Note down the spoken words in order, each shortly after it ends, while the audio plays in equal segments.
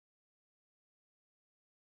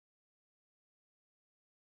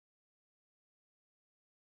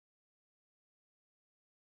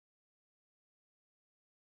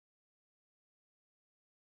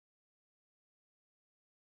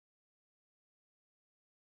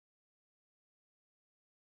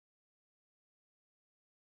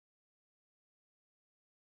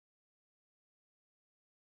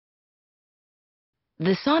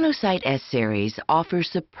The Sonosite S Series offers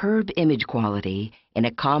superb image quality in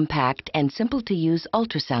a compact and simple-to-use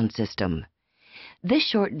ultrasound system. This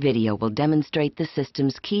short video will demonstrate the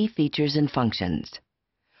system's key features and functions.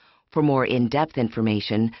 For more in-depth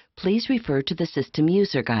information, please refer to the System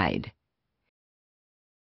User Guide.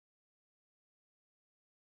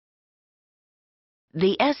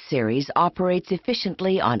 The S Series operates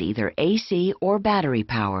efficiently on either AC or battery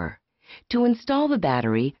power. To install the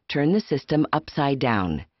battery, turn the system upside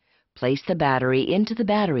down. Place the battery into the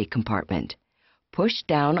battery compartment. Push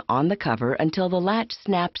down on the cover until the latch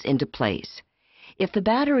snaps into place. If the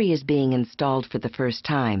battery is being installed for the first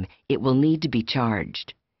time, it will need to be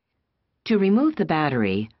charged. To remove the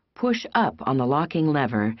battery, push up on the locking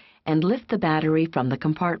lever and lift the battery from the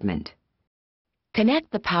compartment.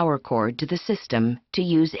 Connect the power cord to the system to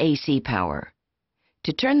use AC power.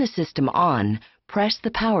 To turn the system on, press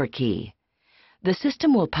the power key. The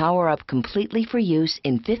system will power up completely for use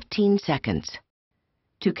in 15 seconds.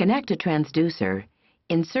 To connect a transducer,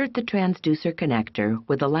 insert the transducer connector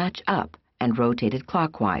with the latch up and rotate it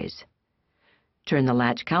clockwise. Turn the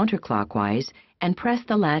latch counterclockwise and press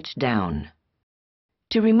the latch down.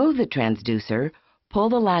 To remove the transducer, pull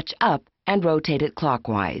the latch up and rotate it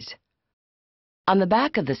clockwise. On the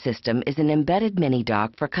back of the system is an embedded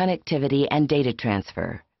mini-dock for connectivity and data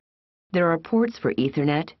transfer. There are ports for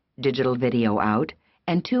Ethernet, digital video out,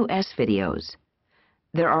 and 2 S-videos.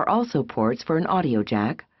 There are also ports for an audio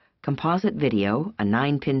jack, composite video, a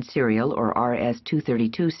 9-pin serial or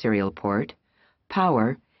RS-232 serial port,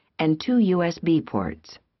 power, and 2 USB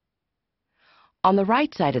ports. On the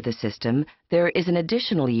right side of the system, there is an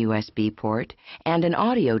additional USB port and an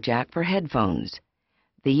audio jack for headphones.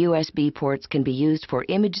 The USB ports can be used for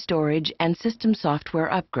image storage and system software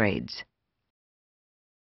upgrades.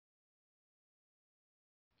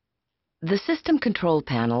 The system control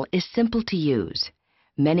panel is simple to use.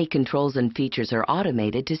 Many controls and features are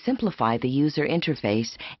automated to simplify the user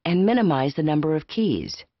interface and minimize the number of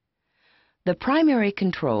keys. The primary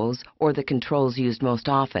controls, or the controls used most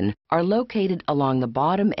often, are located along the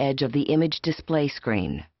bottom edge of the image display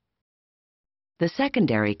screen. The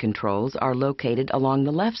secondary controls are located along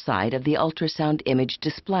the left side of the ultrasound image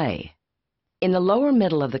display. In the lower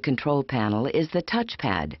middle of the control panel is the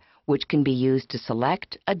touchpad, which can be used to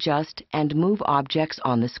select, adjust, and move objects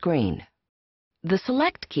on the screen. The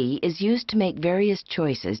Select key is used to make various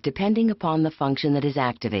choices depending upon the function that is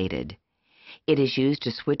activated. It is used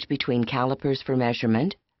to switch between calipers for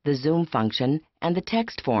measurement, the zoom function, and the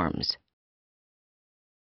text forms.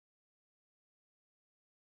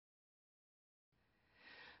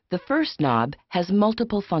 The first knob has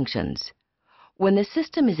multiple functions. When the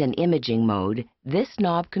system is in imaging mode, this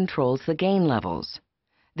knob controls the gain levels.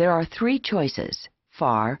 There are 3 choices: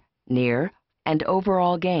 far, near, and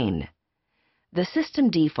overall gain. The system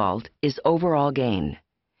default is overall gain.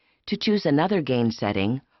 To choose another gain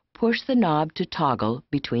setting, push the knob to toggle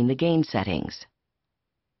between the gain settings.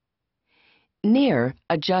 Near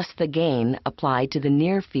adjusts the gain applied to the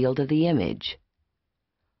near field of the image.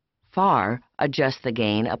 Far adjusts the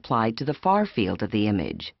gain applied to the far field of the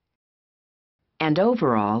image. And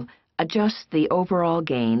overall adjusts the overall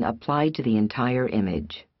gain applied to the entire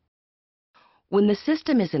image. When the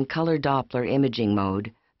system is in color Doppler imaging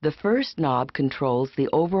mode, the first knob controls the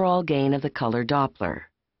overall gain of the color Doppler.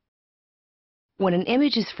 When an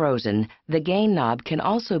image is frozen, the gain knob can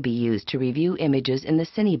also be used to review images in the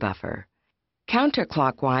cine buffer.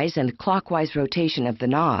 Counterclockwise and clockwise rotation of the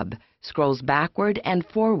knob scrolls backward and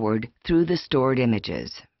forward through the stored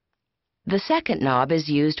images. The second knob is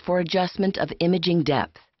used for adjustment of imaging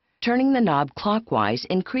depth. Turning the knob clockwise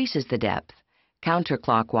increases the depth.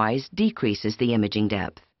 Counterclockwise decreases the imaging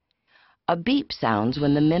depth. A beep sounds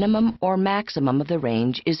when the minimum or maximum of the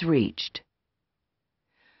range is reached.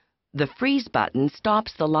 The freeze button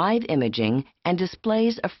stops the live imaging and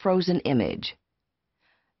displays a frozen image.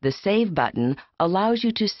 The save button allows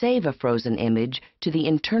you to save a frozen image to the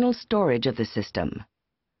internal storage of the system.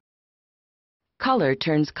 Color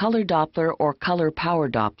turns color Doppler or color power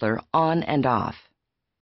Doppler on and off.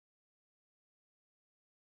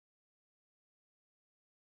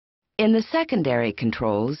 In the secondary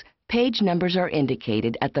controls, page numbers are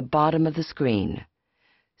indicated at the bottom of the screen.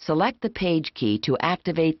 Select the page key to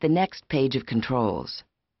activate the next page of controls.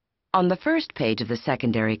 On the first page of the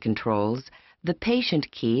secondary controls, the patient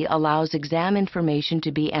key allows exam information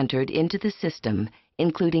to be entered into the system,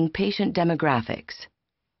 including patient demographics.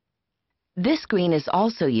 This screen is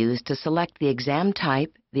also used to select the exam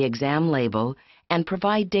type, the exam label, and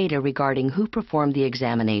provide data regarding who performed the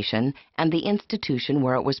examination and the institution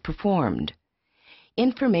where it was performed.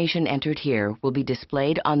 Information entered here will be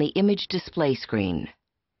displayed on the image display screen.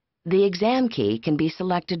 The exam key can be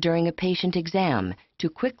selected during a patient exam to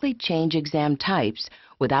quickly change exam types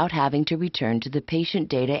without having to return to the patient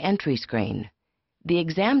data entry screen. The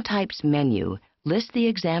Exam Types menu lists the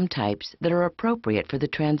exam types that are appropriate for the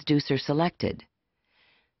transducer selected.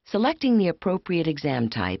 Selecting the appropriate exam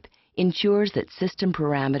type ensures that system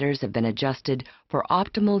parameters have been adjusted for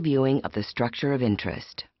optimal viewing of the structure of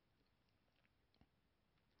interest.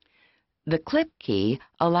 The clip key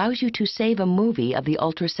allows you to save a movie of the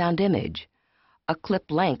ultrasound image. A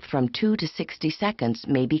clip length from 2 to 60 seconds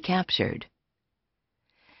may be captured.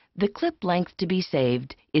 The clip length to be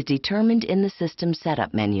saved is determined in the System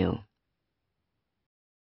Setup menu.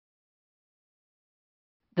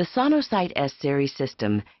 The Sonosite S Series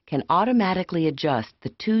system can automatically adjust the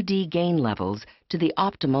 2D gain levels to the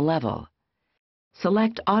optimal level.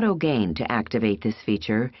 Select Auto Gain to activate this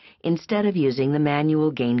feature instead of using the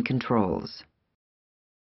manual gain controls.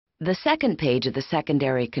 The second page of the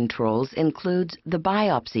secondary controls includes the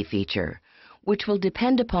biopsy feature, which will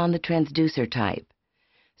depend upon the transducer type.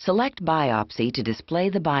 Select Biopsy to display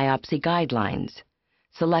the biopsy guidelines.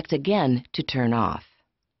 Select again to turn off.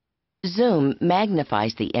 Zoom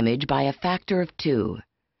magnifies the image by a factor of 2.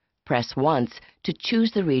 Press once to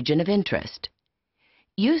choose the region of interest.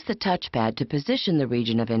 Use the touchpad to position the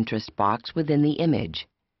region of interest box within the image.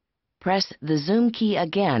 Press the Zoom key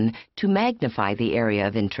again to magnify the area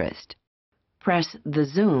of interest. Press the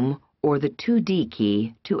Zoom or the 2D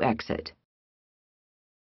key to exit.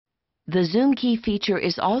 The Zoom key feature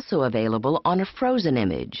is also available on a frozen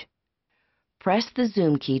image. Press the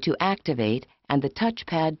Zoom key to activate and the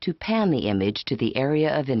touchpad to pan the image to the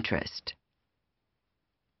area of interest.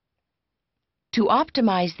 To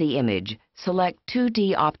optimize the image, select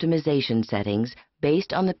 2D optimization settings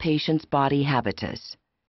based on the patient's body habitus.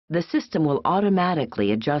 The system will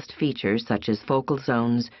automatically adjust features such as focal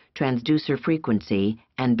zones, transducer frequency,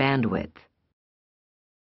 and bandwidth.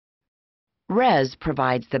 Res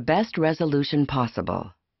provides the best resolution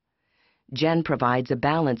possible. Gen provides a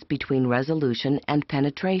balance between resolution and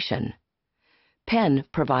penetration. Pen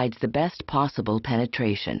provides the best possible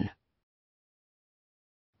penetration.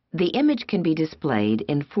 The image can be displayed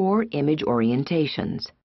in 4 image orientations: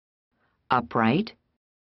 upright,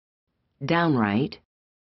 down right,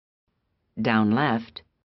 down left,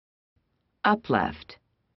 up left.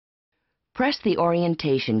 Press the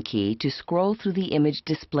orientation key to scroll through the image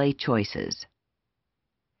display choices.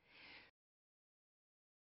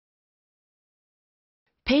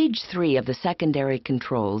 Page 3 of the secondary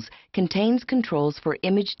controls contains controls for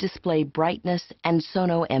image display brightness and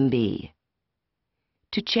Sono MB.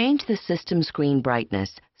 To change the system screen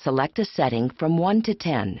brightness, select a setting from 1 to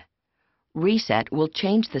 10. Reset will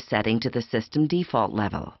change the setting to the system default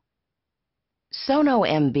level. Sono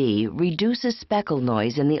MB reduces speckle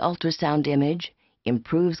noise in the ultrasound image,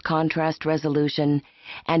 improves contrast resolution,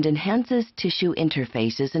 and enhances tissue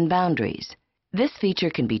interfaces and boundaries. This feature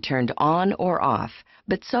can be turned on or off,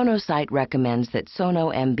 but Sonosite recommends that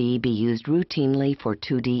Sono MB be used routinely for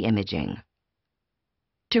 2D imaging.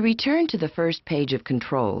 To return to the first page of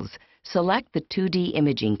controls, select the 2D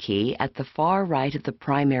imaging key at the far right of the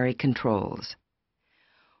primary controls.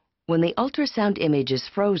 When the ultrasound image is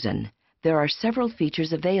frozen, there are several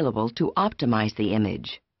features available to optimize the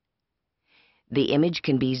image. The image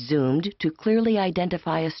can be zoomed to clearly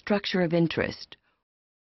identify a structure of interest,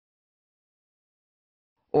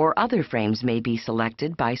 or other frames may be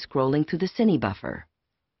selected by scrolling through the cine buffer.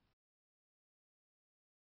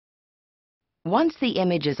 Once the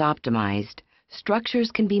image is optimized,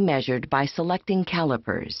 structures can be measured by selecting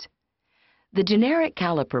calipers. The generic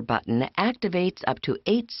caliper button activates up to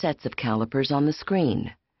 8 sets of calipers on the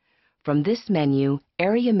screen. From this menu,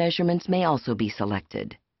 area measurements may also be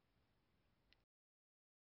selected.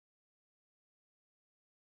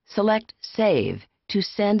 Select Save to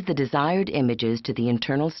send the desired images to the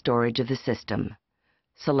internal storage of the system.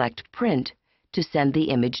 Select Print to send the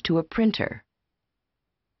image to a printer.